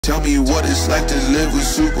Tell me what it's like to live with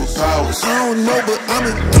superpowers. I don't know, but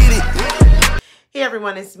I'ma get it. Hey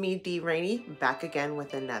everyone, it's me, Dee Rainey, back again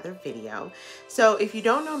with another video. So if you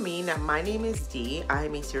don't know me, now my name is Dee. I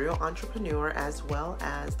am a serial entrepreneur as well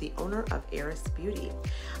as the owner of ARRIS Beauty.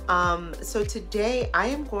 So today I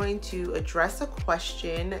am going to address a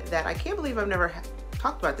question that I can't believe I've never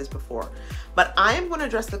talked about this before, but I am going to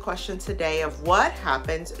address the question today of what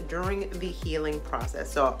happens during the healing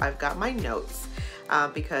process. So I've got my notes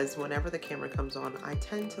because whenever the camera comes on, I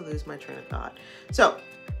tend to lose my train of thought. So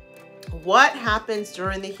what happens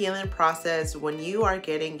during the healing process when you are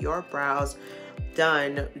getting your brows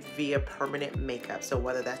done via permanent makeup? So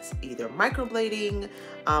whether that's either microblading,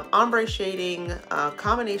 ombre shading,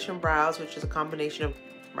 combination brows, which is a combination of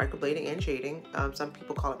microblading and shading. Some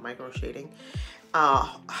people call it micro shading.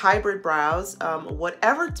 Hybrid brows,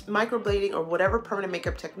 whatever microblading or whatever permanent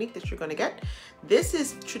makeup technique that you're going to get, this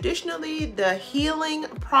is traditionally the healing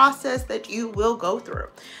process that you will go through.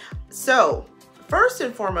 So first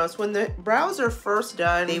and foremost, when the brows are first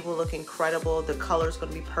done, they will look incredible. The color is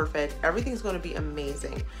going to be perfect. Everything's going to be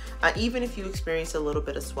amazing. Even if you experience a little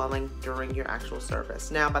bit of swelling during your actual service.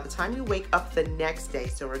 Now, by the time you wake up the next day,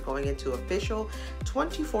 so we're going into official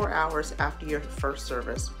 24 hours after your first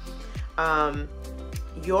service,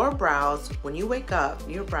 your brows, when you wake up,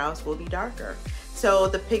 your brows will be darker. So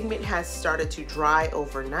the pigment has started to dry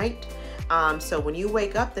overnight. So when you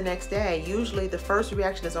wake up the next day, usually the first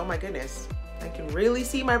reaction is, oh my goodness, I can really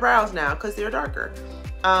see my brows now because they're darker.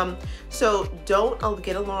 So don't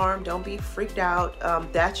get alarmed. Don't be freaked out.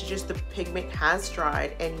 That's just the pigment has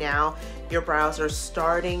dried and now your brows are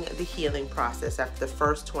starting the healing process after the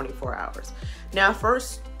first 24 hours. Now,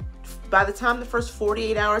 by the time the first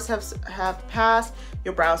 48 hours have passed,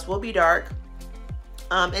 your brows will be dark.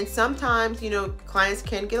 And sometimes, you know, clients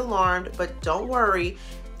can get alarmed, but don't worry.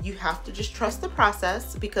 You have to just trust the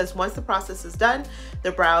process, because once the process is done,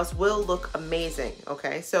 the brows will look amazing.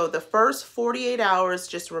 Okay, so the first 48 hours,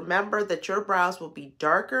 just remember that your brows will be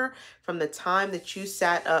darker from the time that you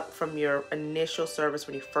sat up from your initial service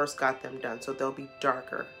when you first got them done. So they'll be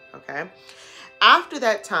darker. Okay, after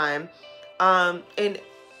that time, and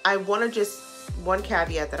I want to just, one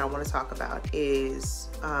caveat that I want to talk about is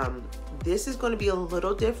this is going to be a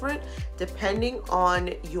little different depending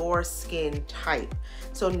on your skin type.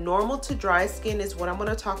 So normal to dry skin is what I'm going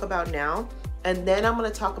to talk about now. And then I'm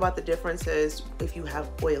going to talk about the differences if you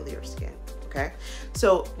have oilier skin. Okay.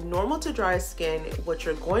 So normal to dry skin, what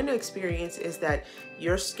you're going to experience is that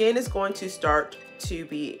your skin is going to start to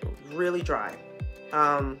be really dry.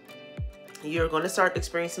 You're going to start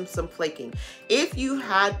experiencing some flaking. If you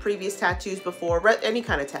had previous tattoos before, any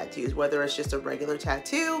kind of tattoos, whether it's just a regular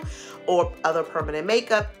tattoo or other permanent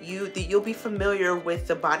makeup, you'll be familiar with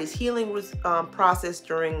the body's healing process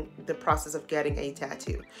during the process of getting a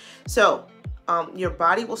tattoo. So your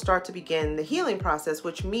body will start to begin the healing process,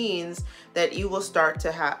 which means that you will start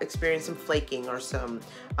to experience some flaking or some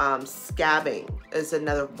scabbing is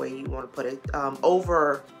another way you want to put it,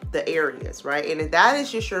 over the areas, right? And that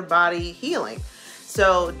is just your body healing.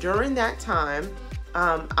 So during that time,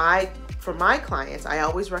 for my clients, I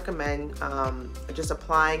always recommend just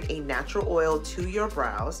applying a natural oil to your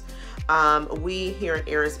brows. We here at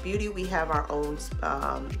ARRIS Beauty, we have our own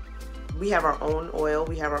oil,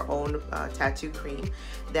 we have our own tattoo cream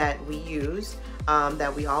that we use,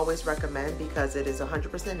 that we always recommend because it is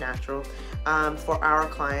 100% natural for our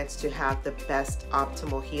clients to have the best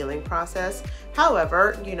optimal healing process.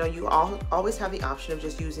 However, you know, you always have the option of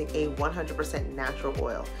just using a 100% natural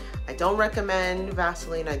oil. I don't recommend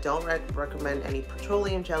Vaseline. I don't recommend any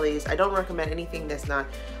petroleum jellies. I don't recommend anything that's not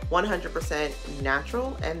 100%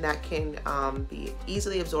 natural and that can be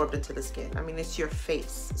easily absorbed into the skin. I mean, it's your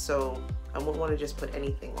face, so I wouldn't want to just put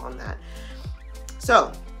anything on that.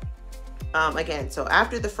 So again, so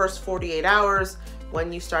after the first 48 hours,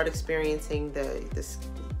 when you start experiencing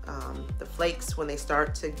the flakes, when they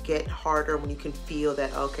start to get harder, when you can feel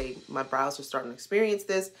that, okay, my brows are starting to experience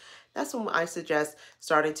this, that's when I suggest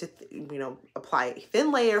starting to, you know, apply a thin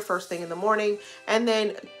layer first thing in the morning, and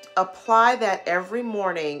then apply that every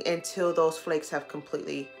morning until those flakes have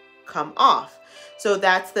completely come off. So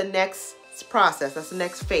that's the next process. That's the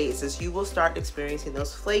next phase, is you will start experiencing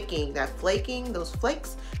those those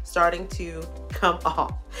flakes starting to come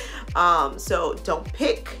off. So don't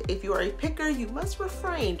pick. If you are a picker, you must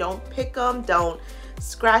refrain. Don't pick them. Don't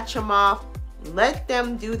scratch them off. Let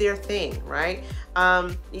them do their thing, right?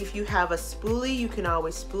 If you have a spoolie, you can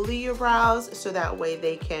always spoolie your brows so that way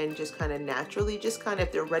they can just kind of naturally,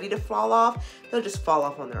 if they're ready to fall off, they'll just fall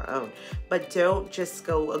off on their own. But don't just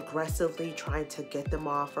go aggressively trying to get them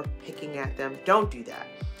off or picking at them. Don't do that.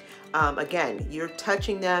 Again, you're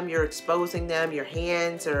touching them, you're exposing them, your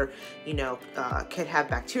hands are, you know, can have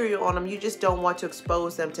bacteria on them. You just don't want to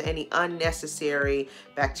expose them to any unnecessary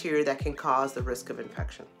bacteria that can cause the risk of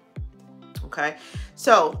infection. Okay,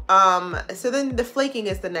 so then the flaking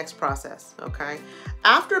is the next process. Okay,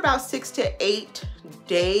 after about 6 to 8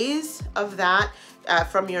 days of that,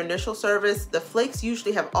 from your initial service, the flakes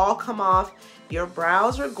usually have all come off. Your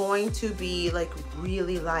brows are going to be like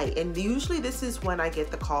really light, and usually this is when I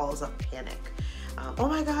get the calls of panic. Oh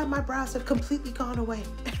my God, my brows have completely gone away.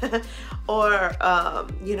 Or,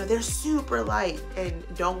 you know, they're super light. And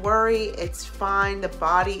don't worry, it's fine. The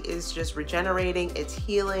body is just regenerating, it's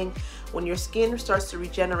healing. When your skin starts to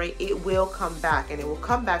regenerate, it will come back, and it will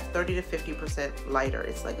come back 30 to 50% lighter.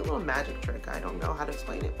 It's like a little magic trick. I don't know how to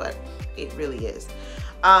explain it, but it really is.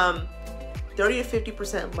 30 to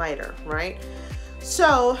 50% lighter, right?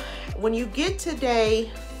 So when you get to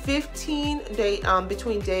day 15,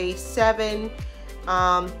 between day 7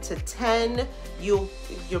 to 10, your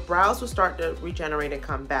brows will start to regenerate and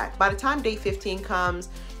come back. By the time day 15 comes,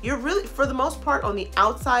 you're really, for the most part, on the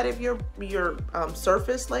outside of your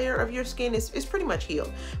surface layer of your skin is pretty much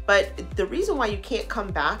healed. But the reason why you can't come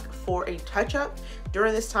back for a touch-up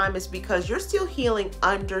during this time is because you're still healing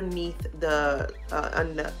underneath the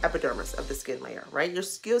epidermis of the skin layer, right? Your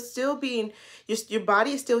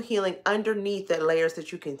body is still healing underneath the layers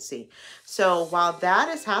that you can see. So while that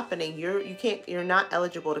is happening, you're not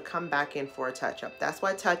eligible to come back in for a touch-up. That's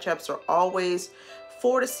why touch-ups are always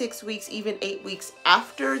 4 to 6 weeks, even 8 weeks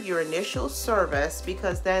after your initial service,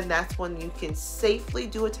 because then that's when you can safely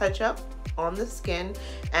do a touch-up on the skin,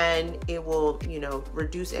 and it will, you know,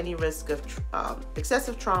 reduce any risk of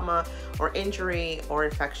excessive trauma or injury or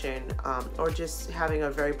infection, or just having a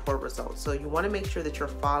very poor result. So you want to make sure that you're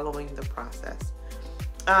following the process.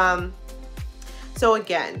 So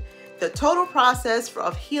again, the total process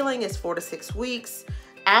of healing is 4 to 6 weeks.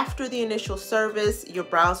 After the initial service, your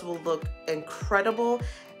brows will look incredible.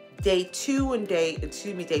 Day 1 and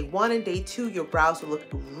day 2, your brows will look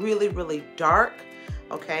really, really dark.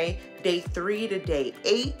 Okay, day 3 to day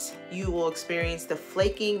 8, you will experience the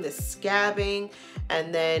flaking, the scabbing,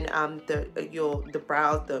 and then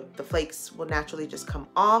the flakes will naturally just come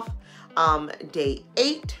off. Day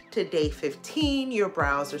 8 to day 15, your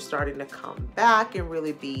brows are starting to come back and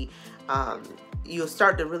really be, you'll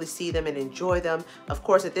start to really see them and enjoy them. Of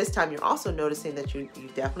course, at this time, you're also noticing that you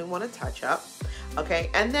definitely want to touch up. Okay,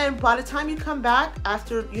 and then by the time you come back,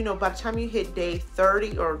 after, you know, by the time you hit day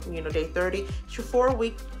 30, or, you know, day 30, it's your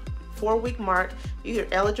 4-week mark. You're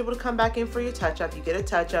eligible to come back in for your touch-up. You get a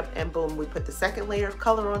touch-up, and boom, we put the second layer of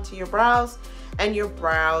color onto your brows, and your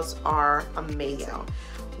brows are amazing.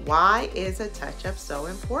 Why is a touch-up so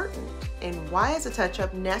important? And why is a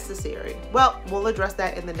touch-up necessary? Well, we'll address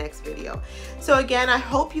that in the next video. So again, I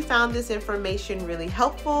hope you found this information really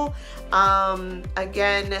helpful.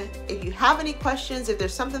 Again, if you have any questions, if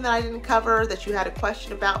there's something that I didn't cover that you had a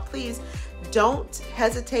question about, please don't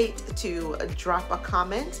hesitate to drop a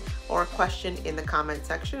comment or a question in the comment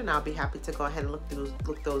section, and I'll be happy to go ahead and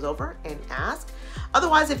look those over and ask.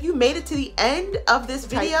 Otherwise, if you made it to the end of this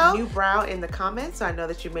video, type new brow in the comments so I know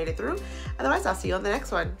that you made it through. Otherwise, I'll see you on the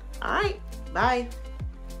next one. All right, bye.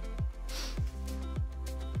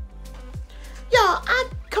 Y'all, I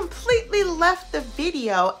completely left the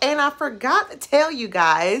video and I forgot to tell you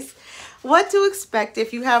guys what to expect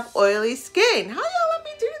if you have oily skin. How y'all let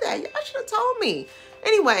me do that? Y'all should have told me.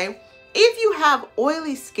 Anyway, if you have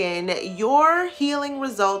oily skin, your healing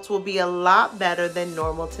results will be a lot better than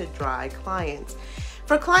normal to dry clients.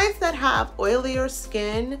 For clients that have oilier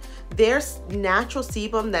skin, there's natural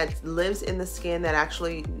sebum that lives in the skin that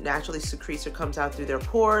actually naturally secretes or comes out through their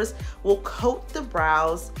pores, will coat the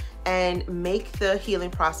brows and make the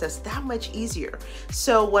healing process that much easier.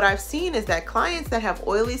 So what I've seen is that clients that have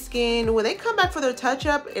oily skin, when they come back for their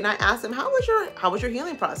touch-up and I ask them, how was your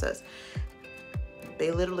healing process?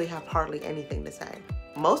 They literally have hardly anything to say.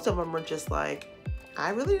 Most of them are just like,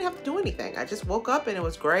 I really didn't have to do anything. I just woke up and it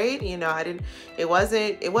was great. You know, it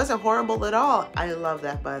wasn't horrible at all. I love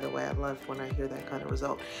that, by the way. I love when I hear that kind of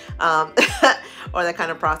result, or that kind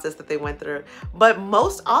of process that they went through. But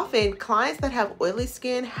most often, clients that have oily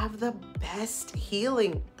skin have the best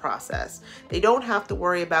healing process. They don't have to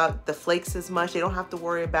worry about the flakes as much. They don't have to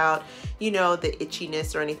worry about, you know, the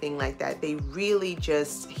itchiness or anything like that. They really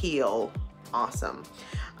just heal awesome.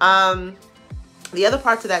 The other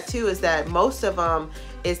part to that too is that most of them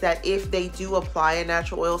is that if they do apply a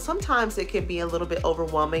natural oil, sometimes it can be a little bit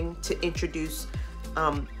overwhelming to introduce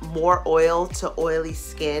more oil to oily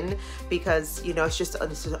skin, because, you know, it's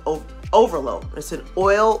an overload. It's an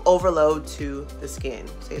oil overload to the skin.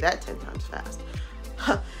 Say that 10 times fast.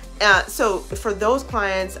 So for those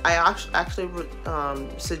clients, I actually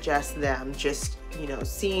suggest them just, you know,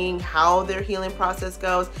 seeing how their healing process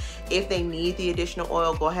goes. If they need the additional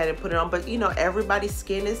oil, go ahead and put it on. But you know, everybody's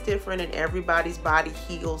skin is different and everybody's body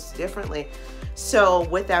heals differently. So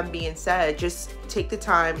with that being said, just take the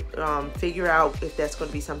time, figure out if that's going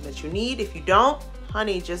to be something that you need. If you don't,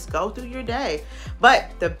 honey, just go through your day.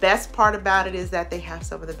 But the best part about it is that they have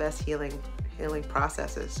some of the best healing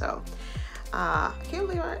processes. So I can't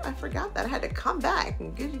believe I forgot that. I had to come back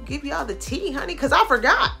and give y'all the tea, honey, because I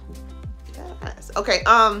forgot. Yes. Okay,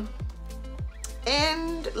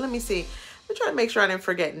 and let me see. I'm trying to make sure I didn't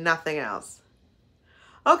forget nothing else.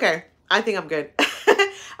 Okay, I think I'm good.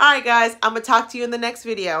 All right, guys, I'm gonna talk to you in the next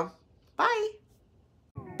video. Bye.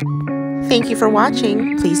 Thank you for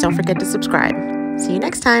watching. Please don't forget to subscribe. See you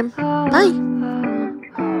next time. Bye.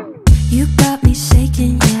 You got me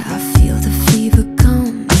shaking, yeah, I feel the fever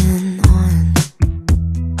come.